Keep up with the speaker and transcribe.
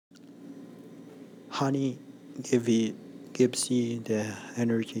Honey gives you the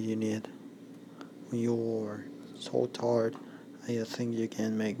energy you need. When you're so tired, I think you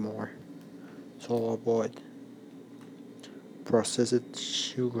can make more. So avoid processed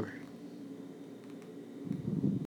sugar